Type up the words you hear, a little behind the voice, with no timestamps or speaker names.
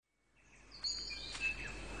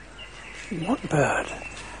What bird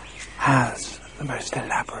has the most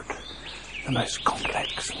elaborate, the most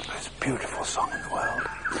complex, and the most beautiful song in the world?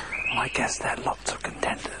 Well, I guess there are lots of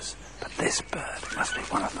contenders, but this bird must be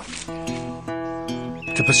one of them.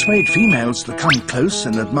 To persuade females to come close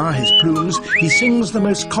and admire his plumes, he sings the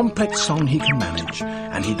most complex song he can manage,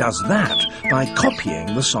 and he does that by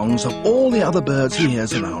copying the songs of all the other birds he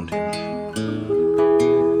hears around him.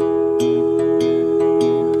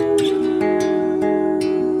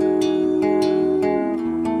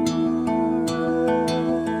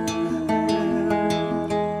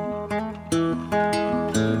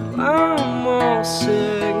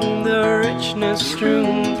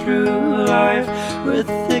 Strewn through life with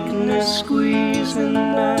thickness squeezing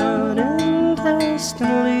out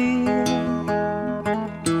intestinally,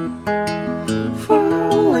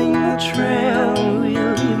 following the trail we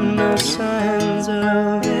leave no signs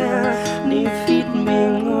of any feet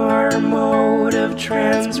being our mode of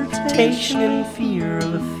transportation, in fear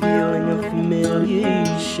of a feeling of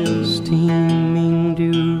humiliation. Steaming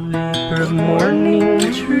dew vapor of morning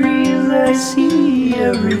trees, I see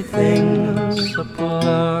everything. Supple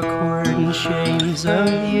awkward and shades of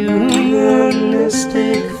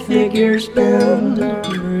humanistic figures bend,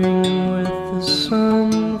 bring with the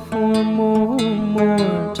sun for more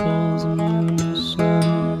mortals in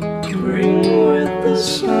unison. Bring with the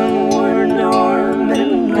sun worn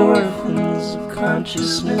dormant orphans of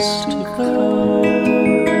consciousness to go.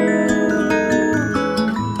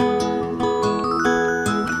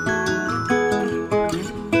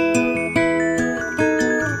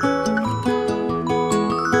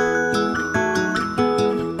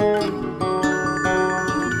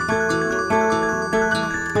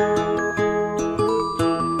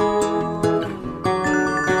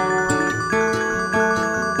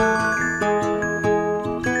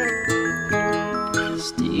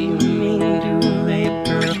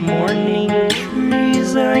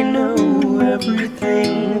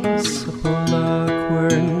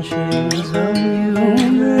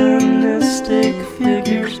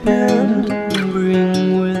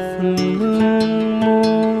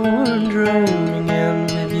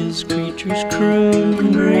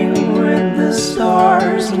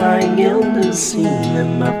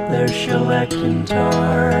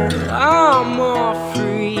 I'm all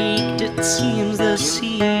freaked, it seems the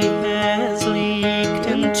sea has leaked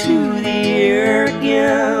into the air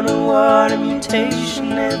again. What a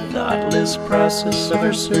mutation, a thoughtless process of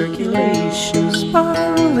our circulation.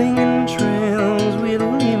 Spiraling in trails, we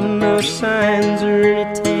leave no signs or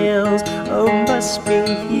any tales of us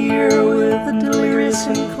being here with a delirious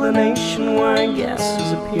inclination. Why gas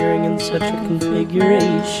is appearing in such a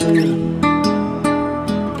configuration?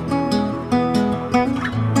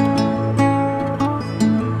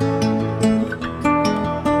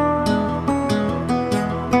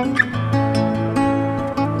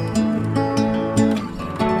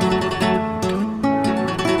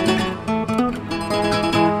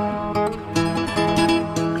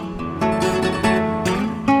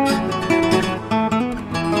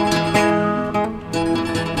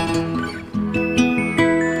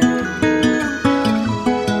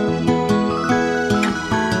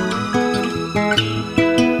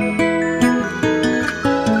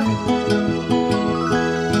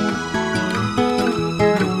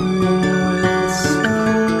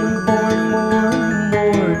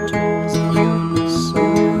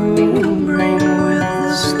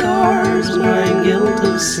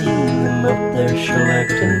 Seeing them up their shellac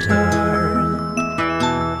tar.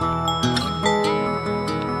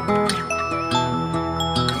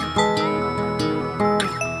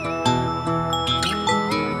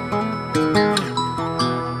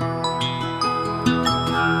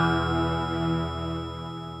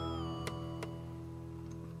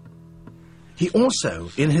 He also,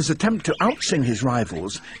 in his attempt to outsing his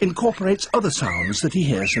rivals, incorporates other sounds that he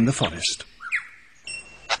hears in the forest.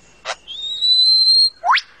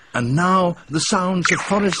 And now the sounds of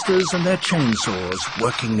foresters and their chainsaws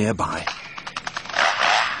working nearby.